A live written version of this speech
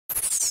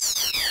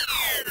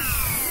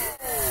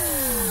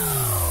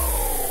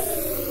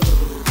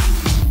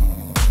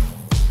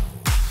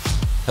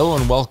Hello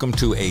and welcome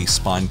to a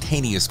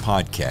spontaneous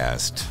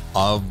podcast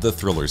of the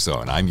Thriller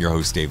Zone. I'm your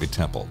host, David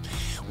Temple.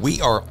 We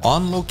are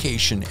on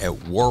location at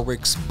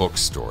Warwick's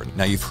Bookstore.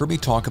 Now, you've heard me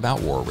talk about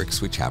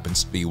Warwick's, which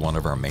happens to be one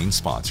of our main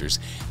sponsors.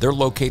 They're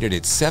located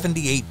at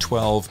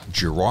 7812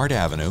 Girard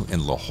Avenue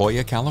in La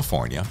Jolla,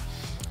 California,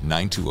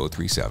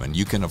 92037.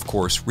 You can, of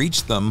course,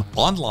 reach them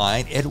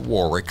online at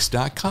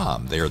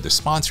warwicks.com. They are the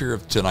sponsor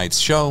of tonight's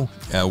show,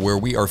 where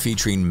we are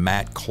featuring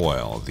Matt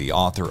Coyle, the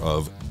author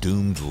of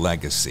Doomed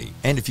Legacy.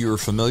 And if you're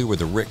familiar with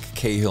the Rick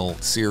Cahill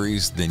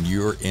series, then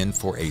you're in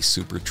for a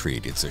super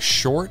treat. It's a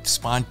short,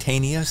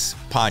 spontaneous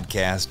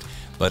podcast,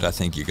 but I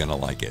think you're going to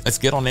like it. Let's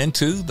get on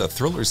into the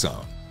Thriller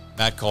Zone.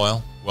 Matt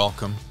Coyle,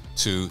 welcome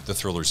to the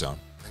Thriller Zone.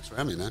 Thanks for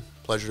having me, man.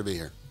 Pleasure to be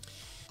here.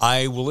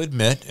 I will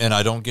admit, and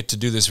I don't get to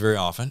do this very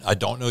often, I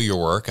don't know your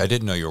work. I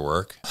didn't know your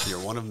work. You're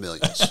one of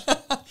millions.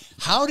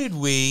 How did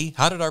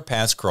our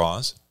paths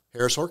cross?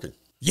 Harris Horkin.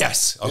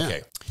 Yes. Okay.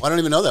 Yeah. Well, I don't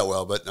even know that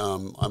well, but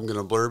I'm going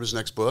to blurb his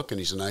next book, and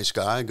he's a nice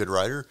guy, good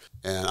writer.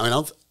 And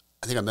I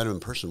think I met him in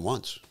person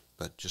once,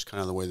 but just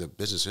kind of the way the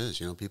business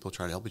is, people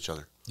try to help each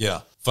other.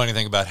 Yeah. Funny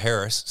thing about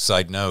Harris,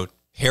 side note,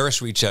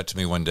 Harris reached out to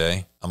me one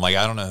day. I'm like,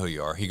 I don't know who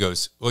you are. He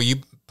goes, well, you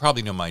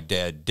probably know my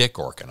dad, Dick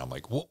Orkin. I'm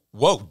like,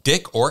 whoa,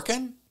 Dick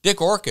Orkin? Dick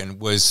Orkin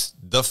was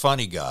the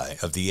funny guy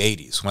of the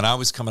 80s. When I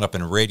was coming up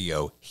in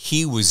radio,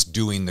 he was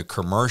doing the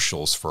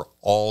commercials for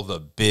all the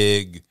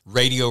big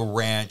Radio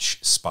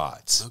Ranch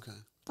spots. Okay.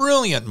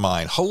 Brilliant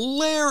mind,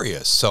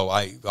 hilarious. So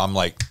I'm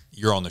like,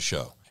 you're on the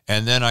show.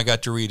 And then I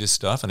got to read his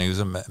stuff, and he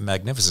was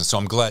magnificent. So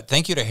I'm glad.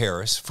 Thank you to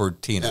Harris for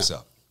teeing us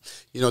up.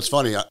 It's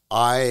funny.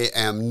 I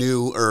am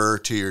newer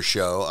to your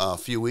show. A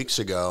few weeks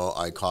ago,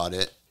 I caught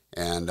it,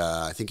 and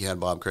I think you had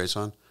Bob Crace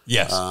on.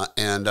 Yes.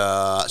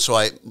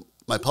 So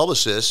my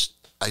publicist,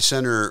 I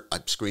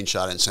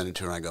screenshot it and sent it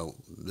to her, and I go,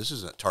 this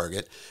is a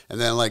target. And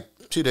then like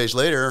 2 days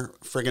later,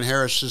 friggin'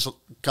 Harris just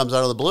comes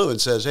out of the blue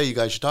and says, hey, you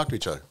guys should talk to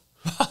each other.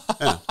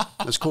 Yeah,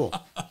 that's cool.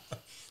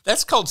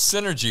 That's called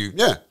synergy.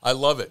 Yeah. I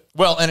love it.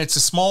 Well, and it's a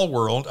small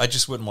world. I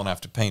just wouldn't want to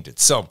have to paint it.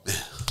 So,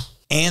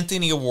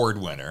 Anthony Award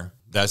winner.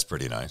 That's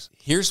pretty nice.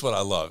 Here's what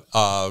I love.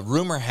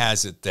 Rumor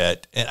has it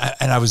that,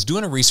 and I was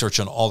doing a research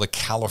on all the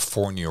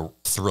California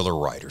thriller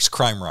writers,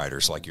 crime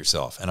writers like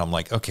yourself. And I'm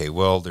like, okay,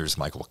 well, there's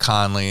Michael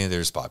Conley,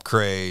 there's Bob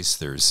Crace,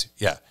 there's,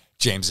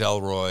 James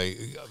Elroy,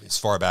 as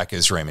far back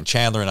as Raymond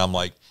Chandler. And I'm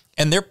like,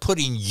 and they're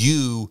putting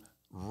you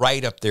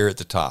right up there at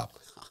the top.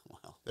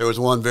 Well, there was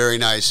one very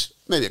nice,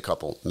 maybe a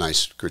couple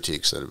nice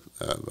critiques that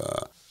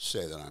have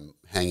say that I'm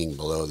hanging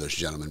below those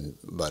gentlemen.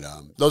 But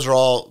those are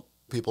all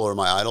people who are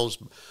my idols.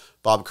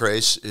 Bob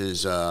Crace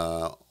is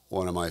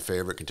one of my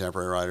favorite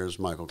contemporary writers,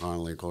 Michael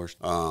Connelly, of course.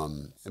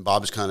 And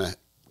Bob is kind of,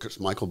 because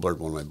Michael blurred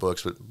one of my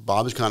books, but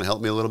Bob has kind of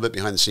helped me a little bit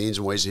behind the scenes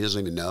in ways he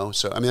doesn't even know.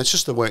 So, that's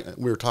just the way,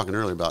 we were talking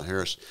earlier about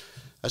Harris.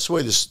 That's the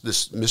way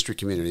this mystery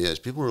community is.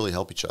 People really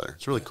help each other.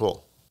 It's really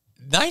cool.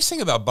 Nice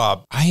thing about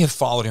Bob, I have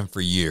followed him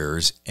for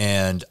years,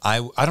 and I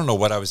don't know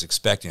what I was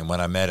expecting.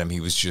 When I met him, he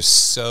was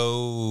just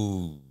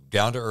so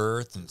down to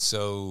earth and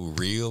so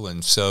real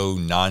and so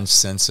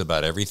nonsense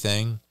about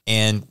everything,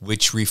 and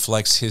which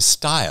reflects his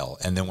style.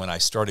 And then when I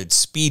started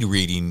speed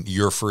reading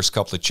your first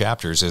couple of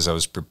chapters as I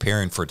was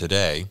preparing for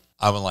today,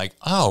 I was like,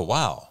 oh,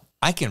 wow,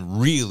 I can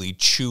really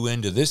chew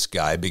into this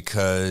guy,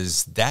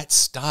 because that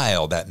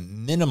style, that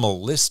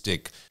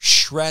minimalistic,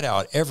 shred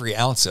out every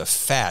ounce of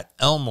fat,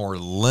 Elmore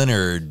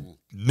Leonard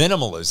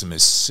minimalism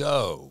is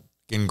so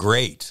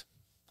great.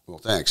 Well,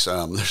 thanks.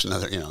 There's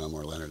another,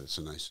 Elmore Leonard. It's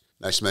nice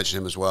to mention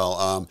him as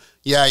well.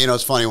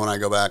 It's funny when I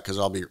go back, because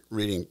I'll be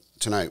reading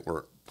tonight,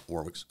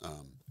 Warwick's.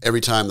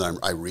 Every time that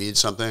I read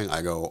something,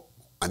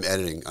 I'm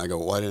editing. I go,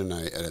 why didn't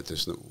I edit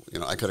this?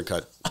 I could have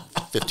cut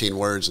 15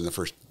 words in the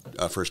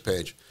first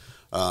page.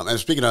 And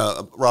speaking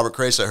of Robert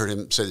Crace, I heard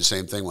him say the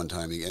same thing one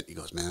time. He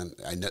goes, man,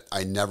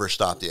 I never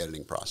stopped the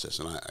editing process,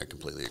 and I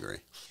completely agree.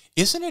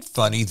 Isn't it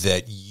funny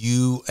that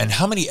and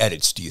how many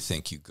edits do you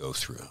think you go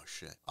through? Oh,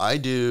 shit. I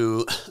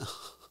do...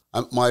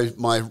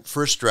 My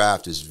first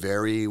draft is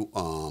very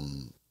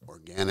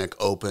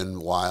organic, open,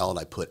 wild.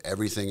 I put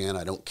everything in.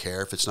 I don't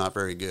care if it's not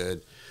very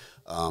good.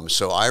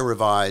 So I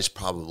revise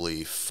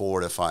probably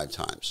 4 to 5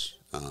 times.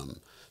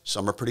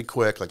 Some are pretty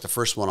quick. Like the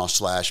first one, I'll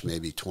slash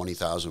maybe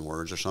 20,000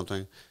 words or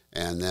something,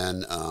 and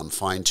then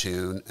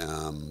fine-tune.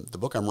 The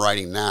book I'm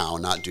writing now,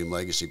 not Doomed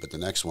Legacy, but the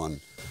next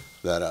one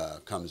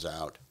that comes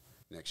out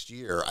next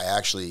year, I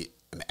actually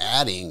am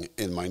adding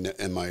in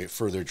my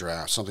further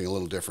draft something a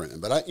little different.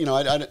 But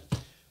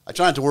I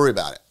try not to worry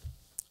about it.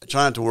 I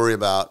try not to worry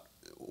about,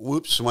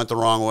 whoops, went the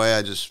wrong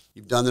way.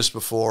 You've done this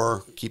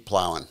before, keep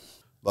plowing.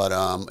 But,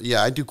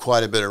 I do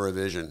quite a bit of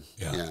revision.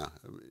 Yeah.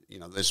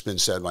 It's been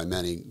said by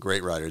many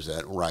great writers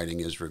that writing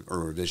is, or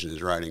revision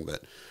is writing.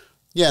 But,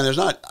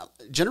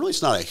 generally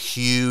it's not a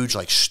huge,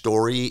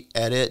 story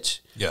edit.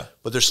 Yeah.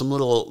 But there's some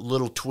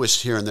little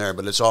twists here and there,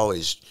 but it's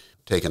always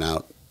taken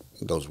out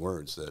those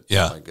words that,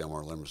 like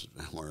Elmore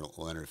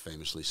Leonard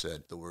famously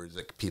said, the words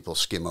that people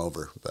skim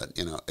over, but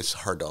it's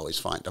hard to always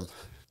find them.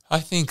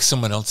 I think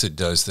someone else that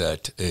does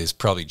that is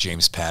probably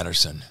James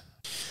Patterson.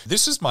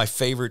 This is my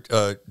favorite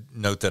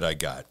note that I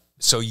got.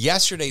 So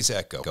yesterday's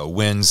Echo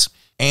wins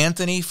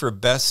Anthony for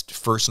Best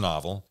First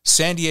Novel,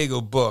 San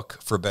Diego Book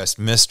for Best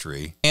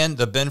Mystery, and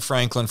the Ben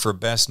Franklin for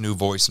Best New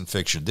Voice in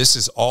Fiction. This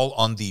is all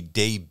on the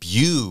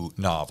debut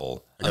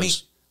novel.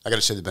 I got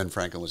to say, the Ben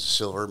Franklin was a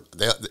silver.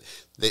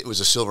 It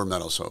was a silver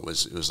medal, so it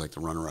was like the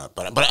runner-up.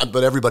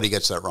 But everybody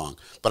gets that wrong.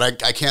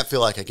 But I can't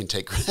feel like I can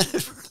take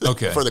credit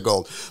for the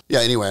gold. Yeah.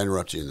 Anyway, I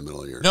interrupted you in the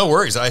middle of your. No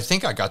worries. I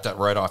think I got that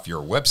right off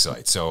your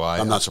website, so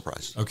I'm not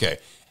surprised. Okay,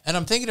 and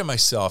I'm thinking to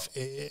myself,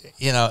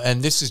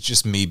 and this is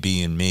just me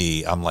being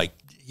me. I'm like,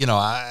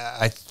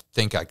 I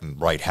think I can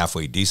write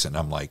halfway decent.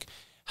 I'm like,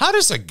 how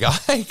does a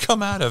guy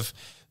come out of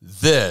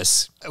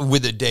this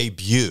with a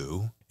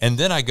debut, and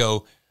then I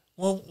go,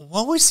 well,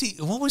 what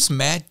was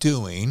Matt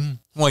doing?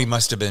 Well, he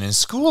must have been in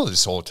school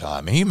this whole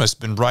time. He must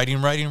have been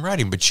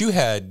writing. But you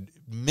had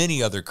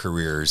many other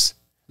careers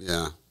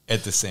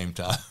at the same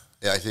time.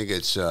 Yeah, I think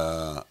it's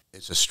a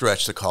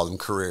stretch to call them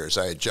careers.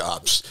 I had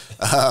jobs.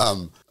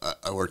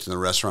 I worked in the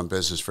restaurant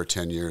business for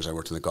 10 years. I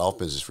worked in the golf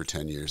business for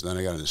 10 years. Then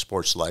I got into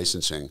sports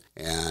licensing.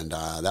 And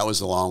that was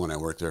the long one. I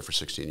worked there for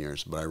 16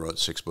 years. But I wrote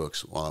 6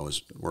 books while I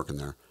was working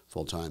there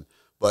full time.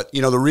 But,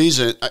 the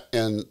reason,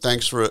 and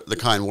thanks for the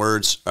kind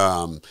words,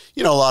 a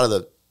lot of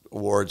the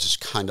awards is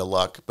kind of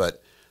luck,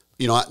 but,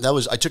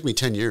 it took me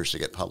 10 years to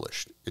get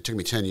published. It took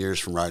me 10 years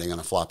from writing on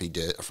a floppy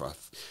disk,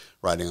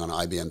 writing on an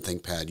IBM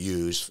ThinkPad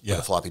used with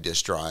a floppy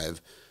disk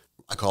drive.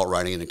 I call it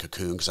writing in a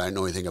cocoon because I didn't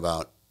know anything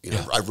about,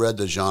 I've read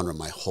the genre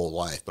my whole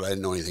life, but I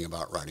didn't know anything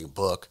about writing a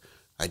book.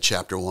 I had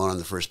chapter 1 on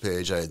the first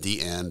page. I had the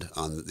end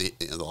on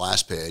the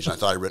last page. And I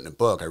thought I'd written a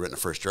book. I'd written a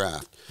first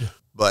draft. Yeah.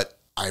 But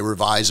I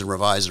revised and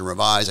revised and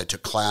revised. I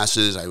took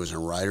classes. I was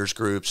in writers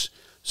groups.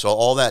 So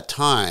all that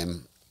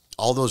time,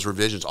 all those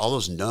revisions, all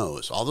those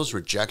no's, all those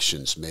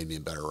rejections made me a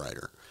better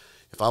writer.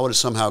 If I would have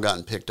somehow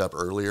gotten picked up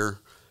earlier,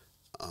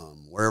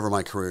 wherever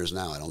my career is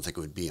now, I don't think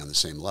it would be on the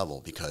same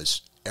level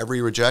because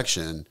every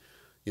rejection,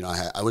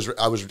 I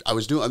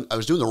was doing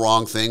the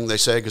wrong thing. They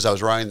say because I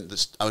was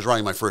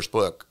writing my first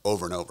book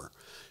over and over,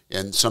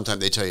 and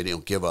sometimes they tell you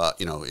don't give up.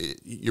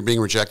 You're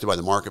being rejected by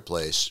the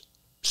marketplace.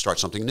 Start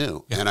something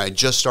new. Yeah. And I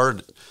just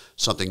started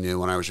something new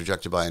when I was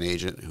rejected by an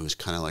agent who was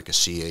kind of like a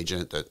C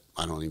agent that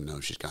I don't even know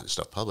if she's gotten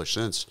stuff published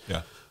since.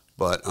 Yeah.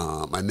 But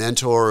my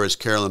mentor is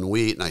Carolyn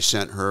Wheat, and I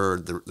sent her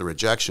the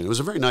rejection. It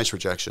was a very nice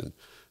rejection.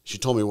 She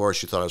told me where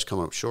she thought I was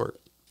coming up short.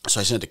 So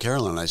I sent it to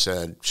Carolyn, and I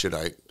said, should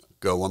I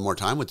go one more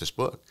time with this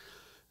book?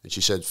 And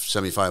she said,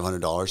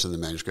 $7,500 in the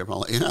manuscript.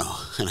 I'll let you know.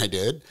 And I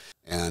did.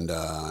 And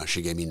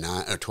she gave me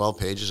 12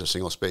 pages of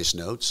single-spaced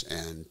notes.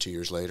 And 2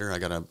 years later, I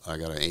got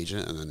an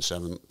agent. And then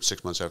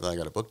 6 months after that, I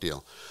got a book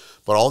deal.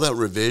 But all that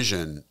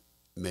revision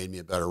made me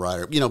a better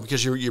writer.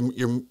 Because you're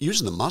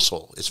using the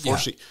muscle. It's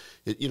forcing.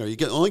 You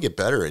can only get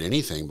better at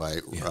anything by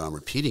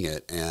repeating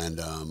it.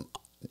 And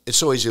it's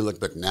so easy to look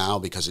back now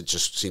because it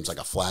just seems like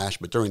a flash.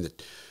 But during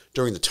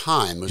the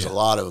time, it was a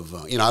lot of.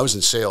 I was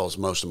in sales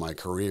most of my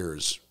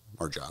careers.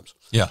 Or jobs.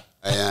 Yeah.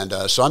 And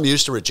so I'm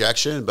used to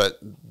rejection, but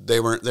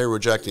they were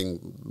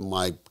rejecting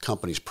my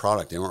company's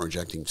product. They weren't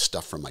rejecting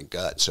stuff from my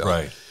gut. So,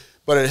 right.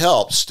 But it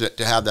helps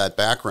to have that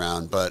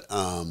background. But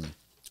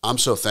I'm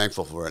so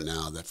thankful for it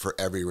now that for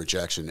every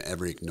rejection,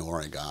 every ignore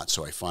I got,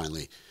 so I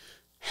finally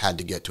had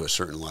to get to a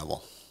certain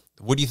level.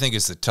 What do you think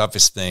is the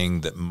toughest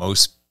thing that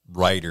most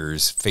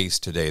writers face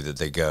today that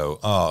they go,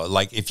 oh,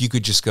 like if you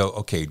could just go,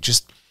 okay,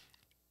 just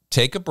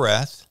take a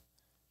breath,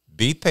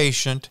 be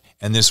patient,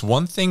 and this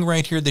one thing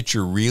right here that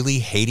you're really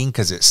hating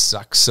because it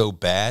sucks so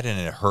bad and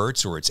it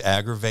hurts or it's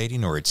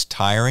aggravating or it's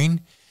tiring,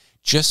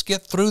 just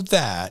get through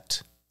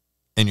that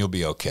and you'll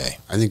be okay.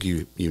 I think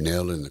you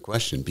nailed it in the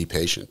question. Be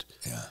patient.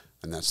 Yeah.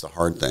 And that's the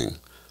hard thing,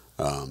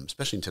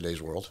 especially in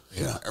today's world.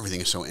 Yeah. Everything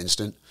is so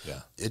instant.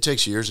 Yeah. It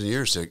takes years and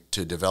years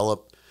to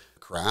develop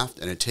craft,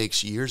 and it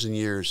takes years and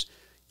years,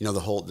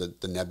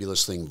 the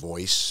nebulous thing,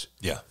 voice.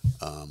 Yeah.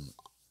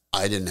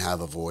 I didn't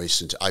have a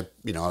voice until I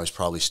was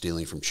probably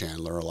stealing from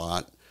Chandler a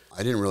lot.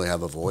 I didn't really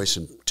have a voice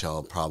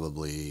until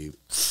probably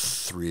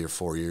 3 or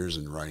 4 years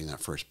in writing that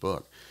first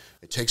book.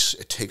 It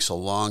takes a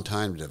long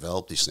time to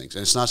develop these things,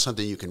 and it's not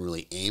something you can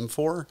really aim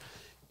for.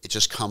 It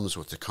just comes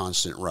with the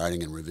constant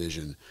writing and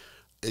revision.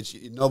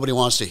 Nobody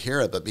wants to hear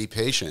it, but be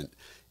patient.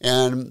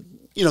 And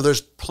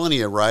there's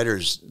plenty of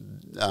writers.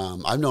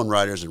 I've known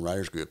writers in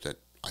writers group that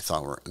I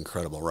thought were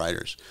incredible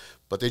writers.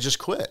 But they just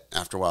quit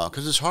after a while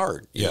because it's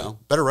hard, you know.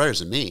 Better writers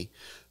than me.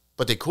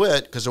 But they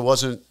quit because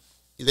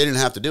they didn't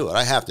have to do it.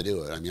 I have to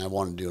do it. I mean, I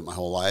wanted to do it my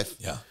whole life.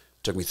 Yeah.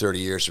 It took me 30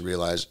 years to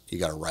realize you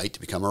got to write to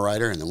become a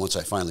writer. And then once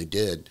I finally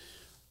did,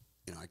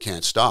 I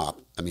can't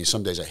stop. I mean,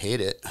 some days I hate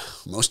it.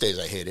 Most days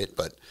I hate it,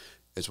 but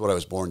it's what I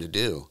was born to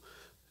do.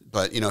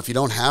 But, if you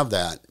don't have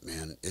that,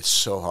 man, it's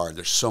so hard.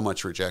 There's so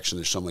much rejection.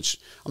 There's so much,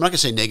 I'm not going to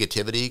say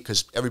negativity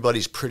because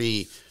everybody's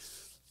pretty...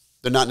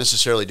 They're not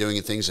necessarily doing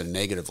things in a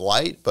negative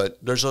light, but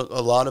there's a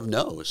lot of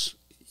no's.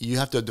 You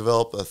have to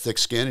develop a thick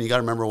skin, and you got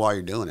to remember why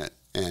you're doing it.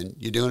 And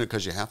you're doing it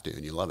because you have to,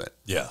 and you love it.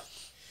 Yeah.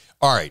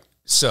 All right.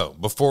 So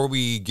before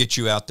we get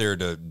you out there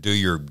to do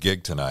your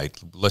gig tonight,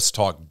 let's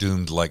talk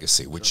Doomed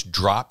Legacy, which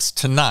drops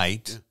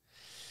tonight.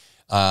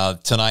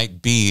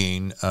 Tonight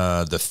being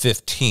the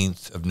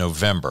 15th of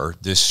November.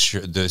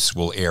 This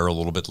will air a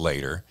little bit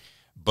later.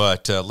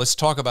 But let's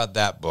talk about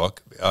that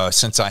book,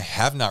 since I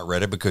have not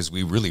read it, because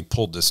we really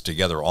pulled this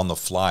together on the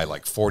fly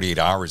like 48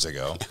 hours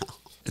ago.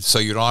 So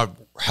you don't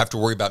have to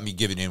worry about me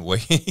giving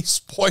away any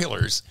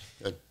spoilers.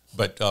 Good.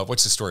 But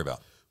what's the story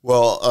about?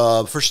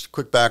 Well, first,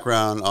 quick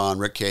background on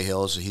Rick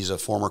Cahill. He's a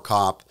former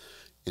cop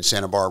in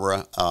Santa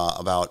Barbara.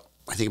 About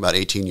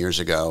 18 years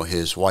ago,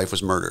 his wife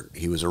was murdered.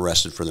 He was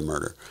arrested for the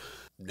murder.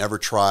 Never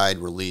tried,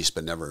 released,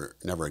 but never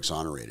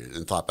exonerated,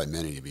 and thought by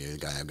many to be the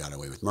guy who got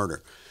away with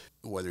murder.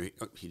 Whether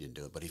he didn't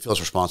do it, but he feels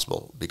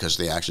responsible because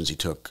of the actions he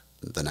took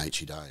the night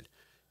she died.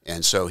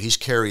 And so he's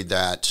carried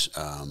that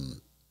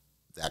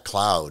that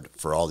cloud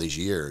for all these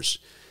years,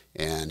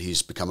 and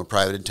he's become a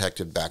private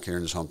detective back here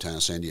in his hometown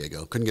of San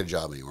Diego. Couldn't get a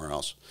job anywhere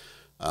else.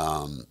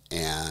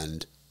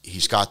 And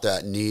he's got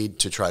that need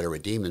to try to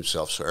redeem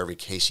himself, so every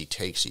case he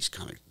takes, he's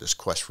kind of this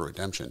quest for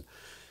redemption.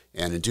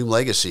 And in Doom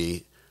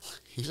Legacy,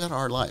 he's had a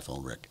hard life,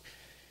 old Rick.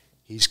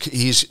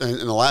 He's in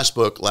the last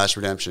book, Last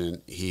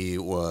Redemption, he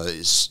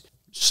was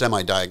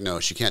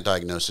semi-diagnosed. You can't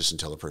diagnose this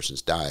until the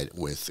person's died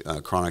with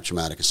chronic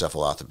traumatic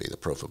encephalopathy, the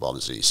pro football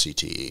disease,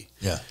 CTE.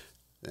 Yeah.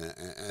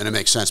 And it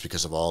makes sense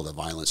because of all the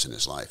violence in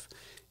his life.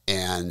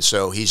 And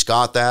so he's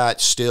got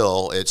that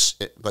still.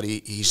 But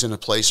he's in a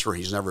place where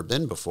he's never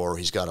been before.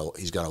 He's got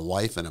a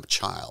wife and a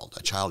child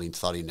he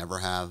thought he'd never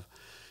have.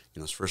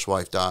 His first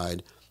wife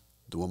died.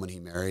 The woman he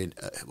married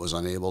was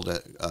unable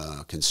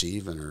to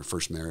conceive in her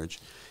first marriage.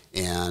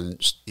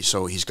 And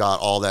so he's got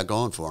all that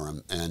going for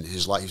him, and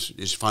his life.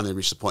 He's finally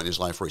reached the point in his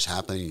life where he's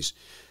happening.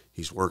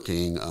 He's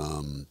working,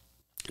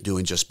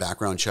 doing just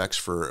background checks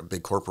for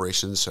big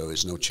corporations, so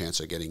there's no chance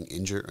of getting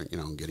injured,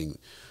 getting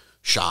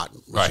shot,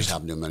 which has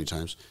happened to him many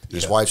times. And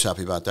his wife's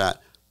happy about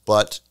that,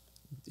 but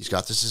he's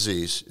got this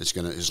disease.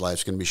 His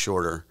life's gonna be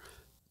shorter,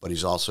 but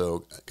he's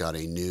also got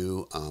a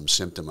new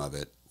symptom of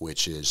it,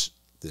 which is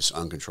this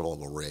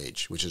uncontrollable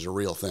rage, which is a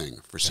real thing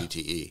for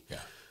CTE. Yeah.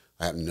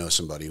 I happen to know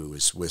somebody who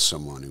was with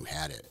someone who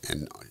had it,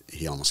 and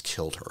he almost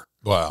killed her.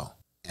 Wow.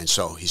 And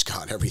so he's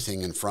got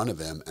everything in front of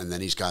him, and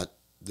then he's got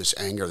this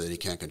anger that he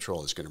can't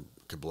control that's could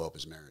blow up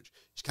his marriage.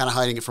 He's kind of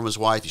hiding it from his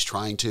wife. He's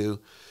trying to,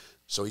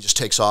 so he just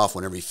takes off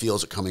whenever he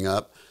feels it coming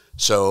up.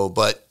 So,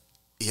 but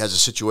he has a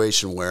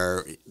situation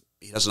where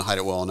he doesn't hide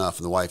it well enough,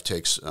 and the wife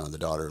takes the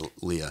daughter,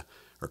 Leah,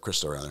 or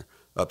Crystal rather,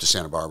 up to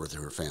Santa Barbara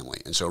to her family.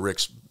 And so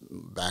Rick's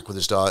back with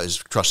his dog, his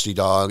trusty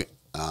dog,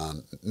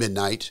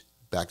 midnight,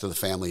 back to the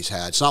family he's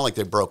had. It's not like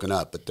they've broken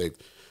up, but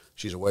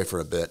she's away for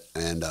a bit.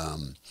 And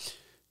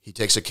he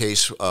takes a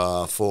case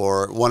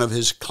for one of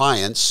his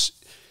clients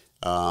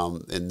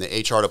in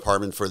the HR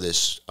department for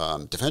this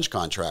defense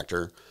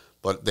contractor,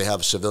 but they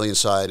have a civilian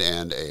side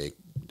and a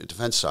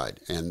defense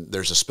side. And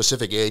there's a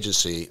specific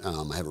agency,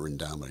 I have it written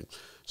down, but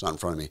it's not in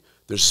front of me.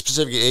 There's a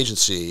specific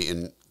agency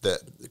in the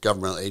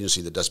governmental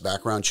agency that does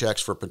background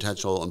checks for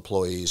potential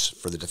employees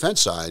for the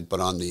defense side, but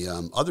on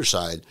the other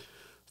side,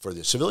 for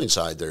the civilian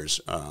side, there's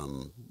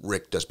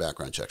Rick does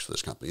background checks for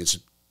this company. It's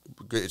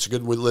a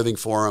good living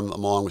for him,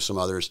 along with some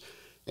others.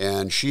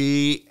 And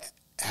she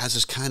has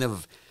this kind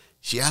of,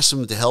 she asks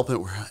him to help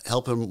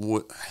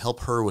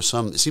her with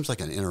some. It seems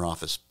like an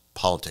inter-office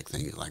politic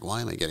thing. He's like,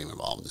 why am I getting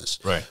involved in this?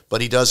 Right.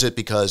 But he does it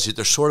because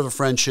there's sort of a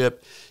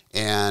friendship,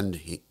 and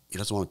he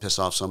doesn't want to piss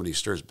off somebody who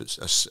steers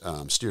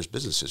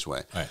business his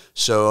way. Right.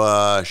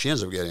 So she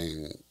ends up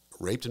getting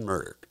raped and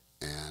murdered,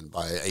 and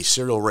by a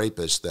serial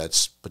rapist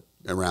that's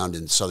around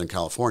in Southern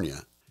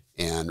California.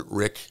 And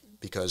Rick,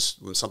 because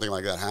when something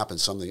like that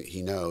happens, something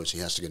he knows, he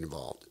has to get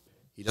involved.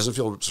 He doesn't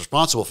feel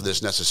responsible for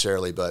this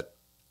necessarily, but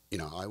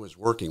I was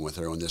working with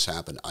her when this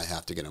happened. I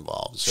have to get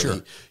involved. So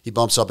sure. He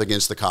bumps up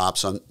against the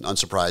cops,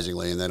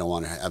 unsurprisingly, and they don't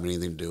want to have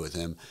anything to do with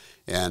him.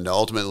 And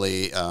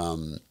ultimately,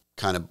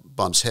 kind of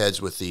bumps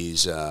heads with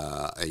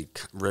a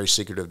very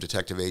secretive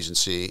detective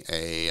agency,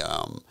 a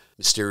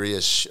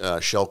mysterious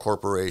shell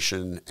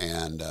corporation,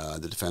 and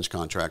the defense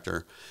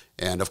contractor,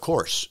 and of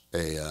course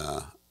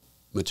a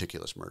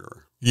meticulous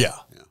murderer. Yeah.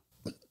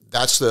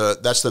 That's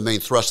the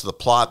main thrust of the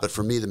plot. But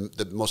for me,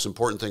 the most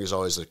important thing is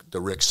always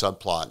the Rick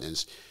subplot,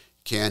 is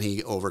can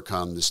he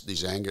overcome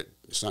these anger?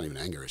 It's not even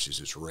anger issues;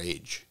 it's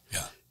rage.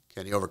 Yeah.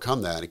 Can he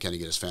overcome that, and can he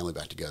get his family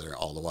back together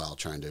all the while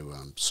trying to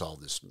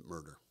solve this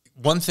murder?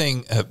 One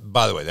thing,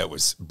 by the way, that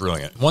was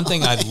brilliant. One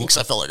thing I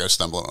felt like I was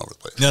stumbling over the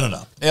place.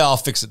 No. Yeah, I'll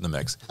fix it in the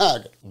mix.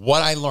 Okay.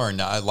 What I learned,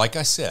 like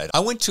I said,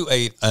 I went to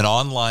an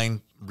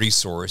online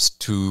resource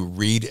to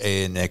read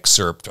an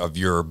excerpt of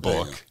your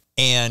book,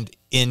 and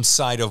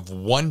inside of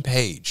one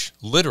page,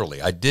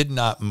 literally, I did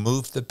not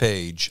move the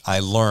page.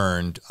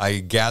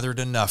 I gathered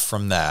enough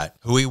from that,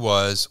 who he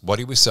was, what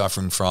he was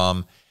suffering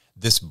from,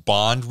 this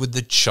bond with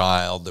the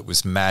child that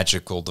was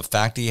magical, the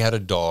fact he had a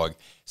dog.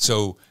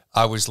 So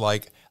I was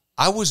like,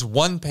 I was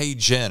one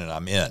page in and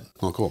I'm in.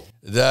 Oh, cool.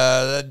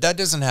 That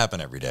doesn't happen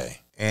every day.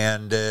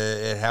 and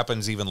it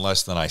happens even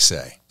less than I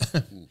say.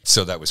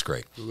 So that was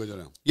great.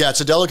 Yeah,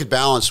 it's a delicate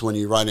balance when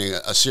you're writing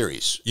a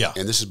series. Yeah.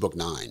 And this is book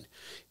 9.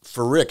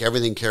 For Rick,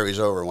 everything carries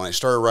over. When I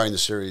started writing the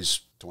series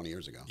 20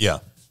 years ago,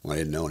 when I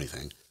didn't know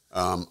anything,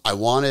 I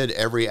wanted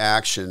every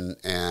action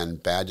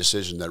and bad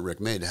decision that Rick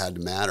made had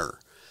to matter.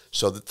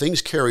 So that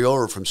things carry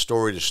over from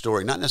story to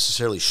story, not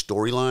necessarily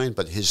storyline,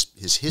 but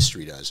his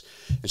history does.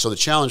 And so the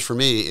challenge for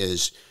me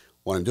is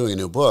when I'm doing a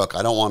new book,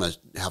 I don't want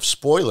to have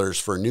spoilers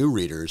for new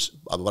readers,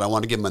 but I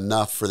want to give them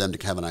enough for them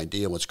to have an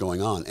idea of what's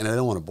going on. And I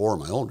don't want to bore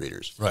my old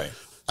readers. Right.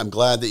 I'm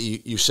glad that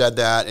you said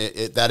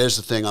that. That is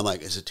the thing. I'm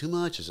like, is it too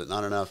much? Is it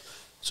not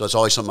enough? So it's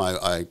always something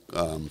I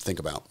think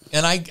about.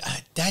 And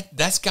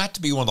that's got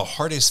to be one of the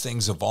hardest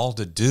things of all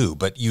to do,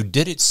 but you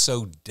did it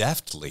so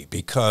deftly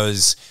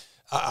because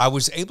I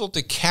was able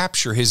to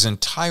capture his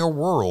entire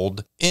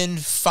world in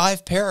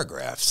 5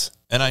 paragraphs,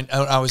 and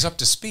I was up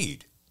to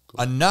speed.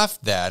 Cool. Enough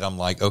that I'm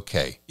like,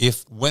 okay,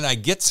 when I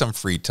get some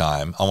free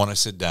time, I want to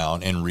sit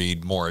down and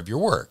read more of your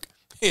work.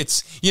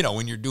 It's,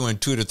 when you're doing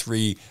 2 to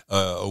 3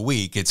 a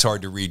week, it's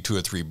hard to read 2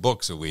 or 3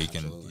 books a week.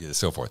 Absolutely. And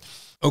so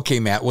forth.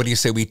 Okay, Matt, what do you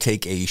say we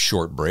take a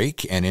short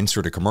break and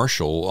insert a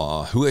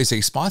commercial? Who is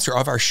a sponsor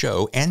of our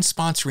show and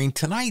sponsoring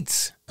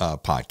tonight's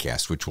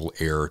podcast, which will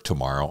air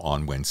tomorrow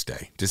on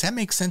Wednesday. Does that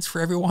make sense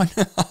for everyone?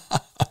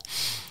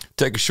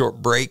 Take a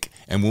short break,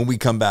 and when we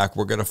come back,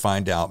 we're going to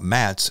find out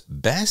Matt's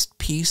best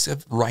piece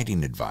of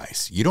writing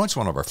advice. It's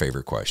one of our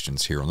favorite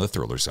questions here on the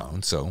Thriller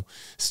Zone, so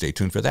stay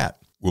tuned for that.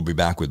 We'll be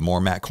back with more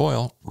Matt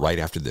Coyle right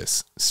after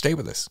this. Stay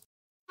with us.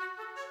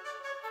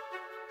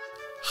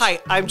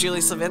 Hi, I'm Julie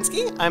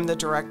Slavinsky. I'm the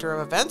Director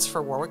of Events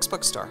for Warwick's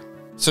Bookstore.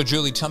 So,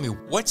 Julie, tell me,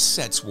 what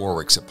sets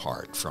Warwick's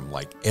apart from,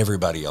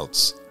 everybody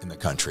else in the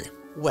country?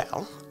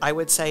 Well, I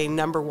would say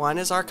number 1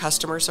 is our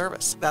customer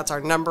service. That's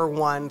our number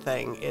 1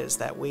 thing, is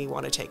that we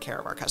want to take care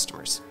of our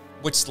customers.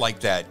 What's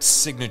that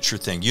signature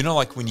thing?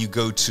 When you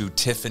go to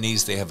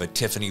Tiffany's, they have a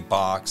Tiffany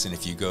box, and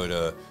if you go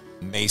to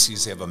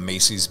Macy's, they have a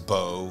Macy's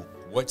bow.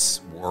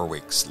 What's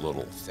Warwick's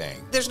little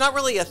thing? There's not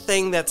really a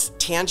thing that's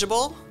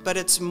tangible, but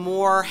it's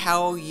more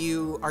how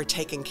you are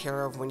taken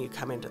care of when you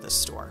come into the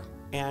store.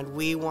 And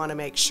we want to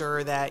make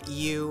sure that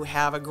you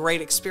have a great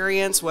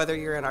experience, whether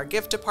you're in our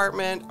gift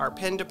department, our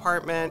pen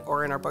department,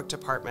 or in our book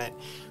department.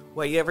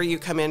 Whatever you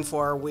come in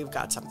for, we've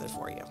got something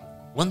for you.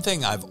 One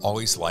thing I've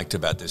always liked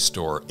about this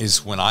store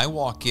is when I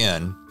walk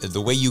in,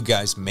 the way you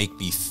guys make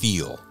me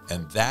feel.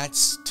 And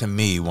that's, to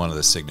me, one of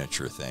the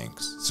signature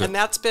things. And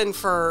that's been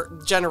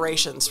for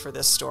generations for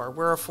this store.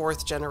 We're a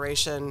 4th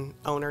generation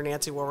owner.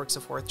 Nancy Warwick's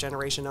a 4th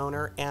generation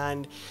owner.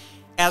 And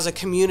as a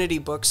community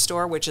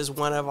bookstore, which is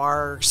one of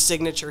our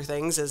signature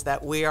things, is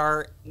that we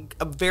are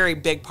a very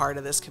big part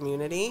of this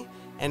community.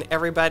 And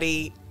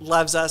everybody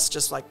loves us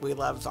just like we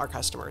love our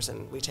customers.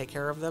 And we take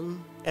care of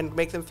them and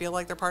make them feel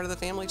like they're part of the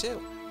family, too.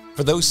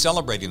 For those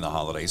celebrating the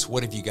holidays,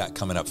 what have you got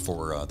coming up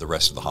for the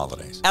rest of the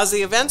holidays? As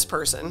the events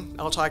person,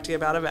 I'll talk to you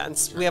about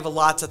events. We have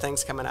lots of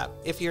things coming up.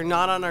 If you're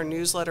not on our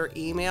newsletter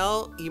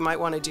email, you might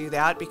want to do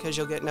that because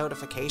you'll get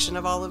notification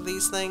of all of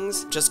these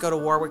things. Just go to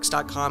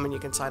warwicks.com and you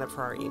can sign up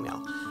for our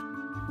email.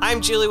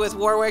 I'm Julie with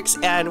Warwick's,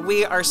 and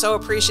we are so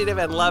appreciative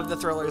and love the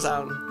Thriller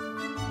Zone.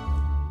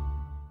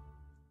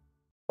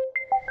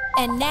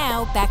 And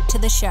now, back to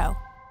the show.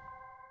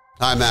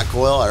 Hi, I'm Matt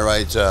Coyle. I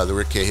write the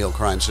Rick Cahill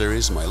crime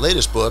series. My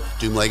latest book,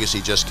 Doom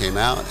Legacy, just came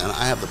out, and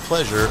I have the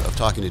pleasure of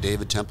talking to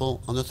David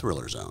Temple on the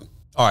Thriller Zone.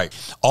 All right.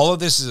 All of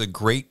this is a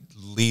great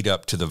lead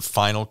up to the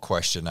final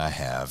question I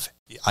have.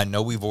 I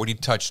know we've already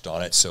touched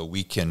on it, so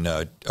we can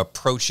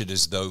approach it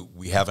as though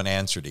we haven't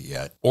answered it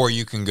yet. Or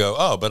you can go,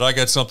 oh, but I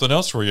got something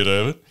else for you,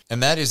 David.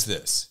 And that is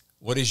this.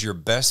 What is your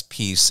best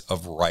piece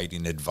of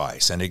writing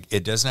advice? And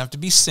it doesn't have to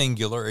be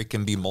singular. It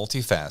can be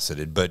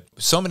multifaceted. But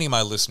so many of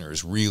my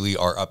listeners really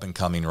are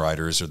up-and-coming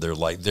writers, or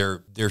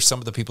they're some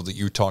of the people that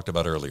you talked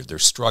about earlier. They're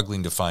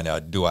struggling to find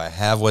out, do I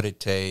have what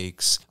it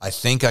takes? I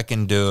think I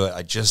can do it.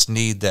 I just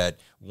need that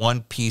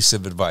one piece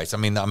of advice. I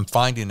mean, I'm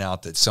finding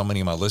out that so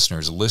many of my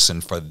listeners listen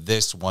for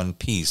this one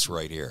piece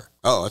right here.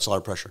 Oh, that's a lot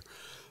of pressure.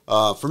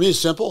 For me, it's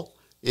simple.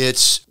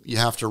 It's you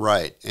have to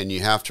write, and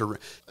you have to.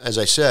 As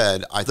I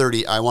said, I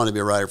wanted to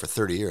be a writer for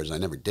 30 years. I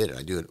never did it.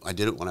 I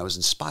did it when I was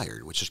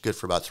inspired, which is good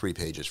for about 3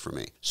 pages for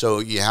me. So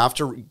you have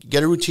to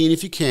get a routine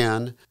if you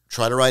can.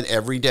 Try to write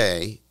every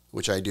day,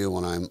 which I do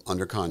when I'm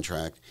under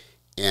contract,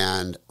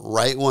 and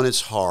write when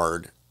it's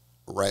hard,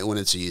 write when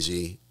it's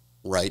easy,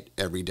 write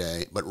every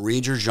day. But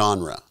read your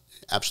genre.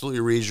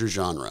 Absolutely read your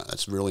genre.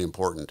 That's really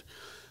important.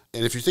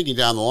 And if you're thinking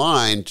down the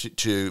line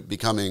to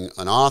becoming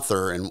an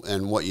author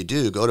and what you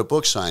do, go to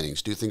book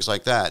signings, do things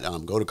like that,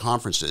 go to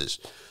conferences.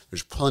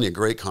 There's plenty of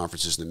great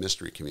conferences in the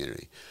mystery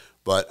community.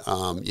 But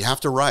you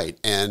have to write.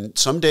 And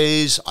some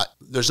days,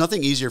 there's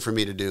nothing easier for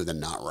me to do than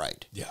not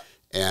write. Yeah.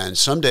 And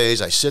some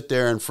days I sit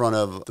there in front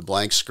of the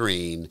blank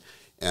screen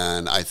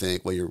and I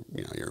think, well, your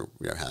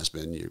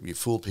husband, you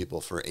fooled people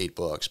for 8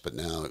 books, but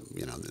now,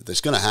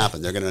 that's going to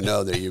happen. They're going to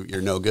know that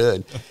you're no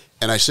good.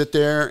 And I sit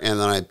there and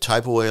then I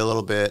type away a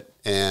little bit.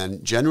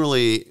 And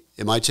generally,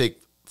 it might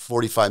take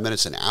 45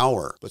 minutes, an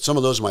hour. But some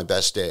of those are my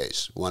best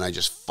days when I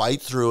just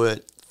fight through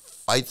it,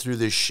 fight through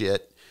this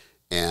shit,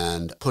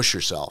 and push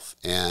yourself.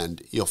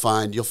 And you'll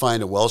find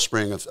a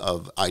wellspring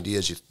of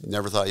ideas you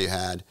never thought you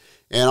had.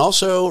 And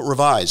also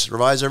revise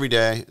every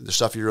day, the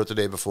stuff you wrote the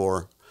day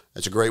before.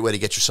 It's a great way to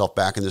get yourself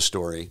back in the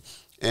story.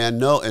 And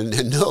know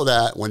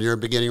that when you're a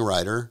beginning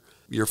writer,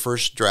 your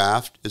first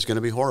draft is going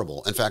to be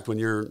horrible. In fact, when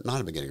you're not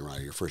a beginning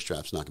writer, your first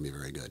draft's not going to be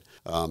very good.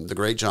 The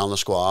great Jolla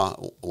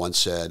once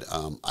said,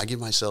 I give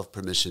myself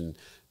permission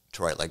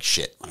to write like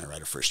shit when I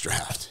write a first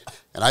draft.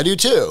 And I do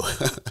too.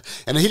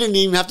 And he didn't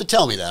even have to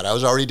tell me that. I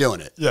was already doing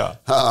it. Yeah.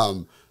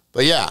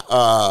 But yeah,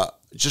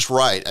 just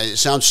write. It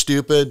sounds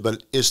stupid,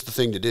 but it's the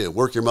thing to do.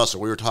 Work your muscle.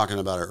 We were talking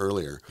about it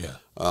earlier.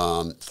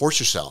 Yeah. Force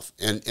yourself.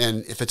 And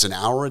if it's an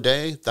hour a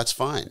day, that's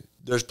fine.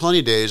 There's plenty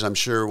of days, I'm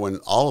sure, when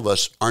all of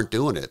us aren't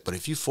doing it. But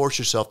if you force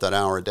yourself that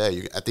hour a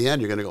day, at the end,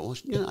 you're going to go,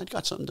 well, I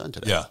got something done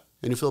today. Yeah.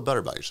 And you feel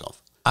better about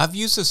yourself. I've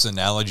used this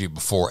analogy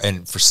before,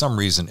 and for some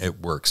reason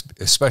it works,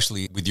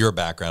 especially with your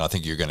background. I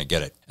think you're going to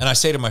get it. And I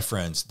say to my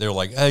friends, they're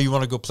like, hey, you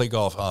want to go play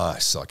golf? Oh, I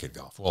suck at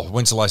golf. Well,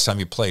 when's the last time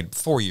you played?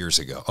 4 years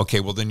ago.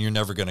 Okay, well, then you're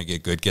never going to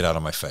get good. Get out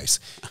of my face.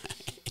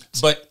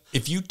 But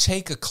if you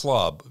take a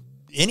club,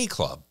 any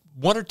club,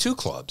 1 or 2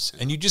 clubs,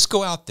 and you just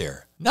go out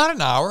there, not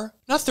an hour,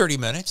 not 30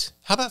 minutes,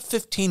 how about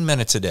 15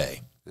 minutes a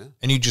day? Yeah.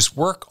 And you just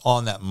work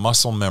on that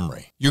muscle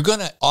memory. You're going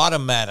to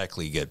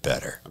automatically get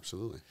better.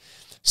 Absolutely.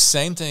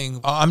 Same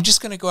thing. I'm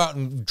just going to go out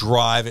and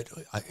drive it.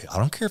 I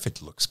don't care if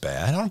it looks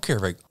bad. I don't care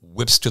if it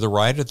whips to the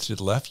right or to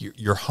the left.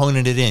 You're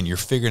honing it in. You're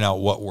figuring out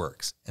what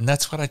works. And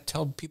that's what I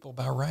tell people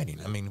about writing.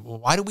 I mean,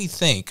 why do we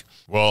think,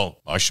 well,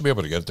 I should be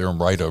able to get there and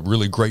write a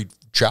really great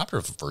chapter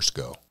at the first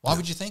go? Why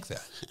would you think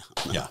that?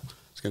 Yeah.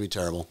 It's going to be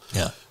terrible.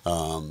 Yeah.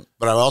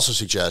 But I would also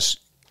suggest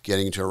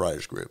getting into a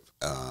writer's group.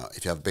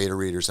 If you have beta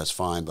readers, that's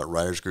fine, but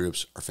writer's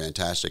groups are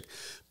fantastic.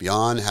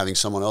 Beyond having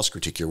someone else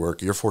critique your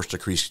work, you're forced to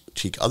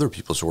critique other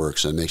people's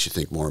works, and it makes you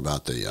think more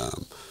about the,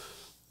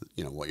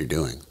 what you're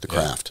doing, the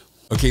craft.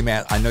 Okay,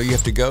 Matt, I know you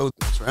have to go.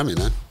 Thanks for having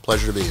me, man.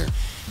 Pleasure to be here.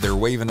 They're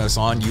waving us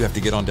on. You have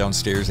to get on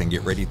downstairs and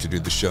get ready to do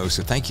the show.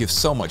 So thank you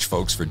so much,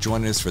 folks, for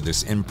joining us for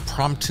this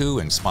impromptu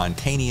and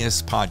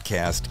spontaneous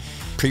podcast,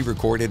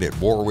 pre-recorded at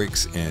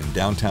Warwick's in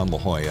downtown La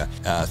Jolla.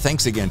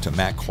 Thanks again to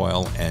Matt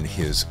Coyle and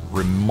his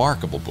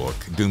remarkable book,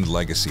 Doomed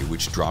Legacy,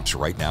 which drops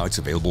right now. It's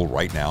available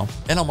right now.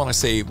 And I want to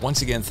say,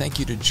 once again, thank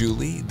you to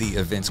Julie, the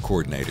events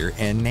coordinator,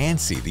 and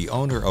Nancy, the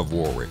owner of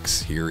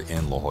Warwick's here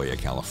in La Jolla,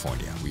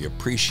 California. We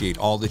appreciate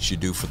all that you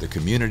do for the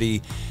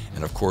community.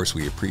 And of course,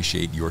 we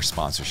appreciate your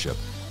sponsorship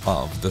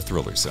of the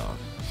Thriller Zone.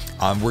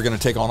 We're going to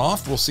take on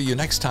off. We'll see you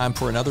next time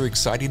for another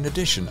exciting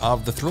edition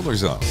of the Thriller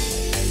Zone.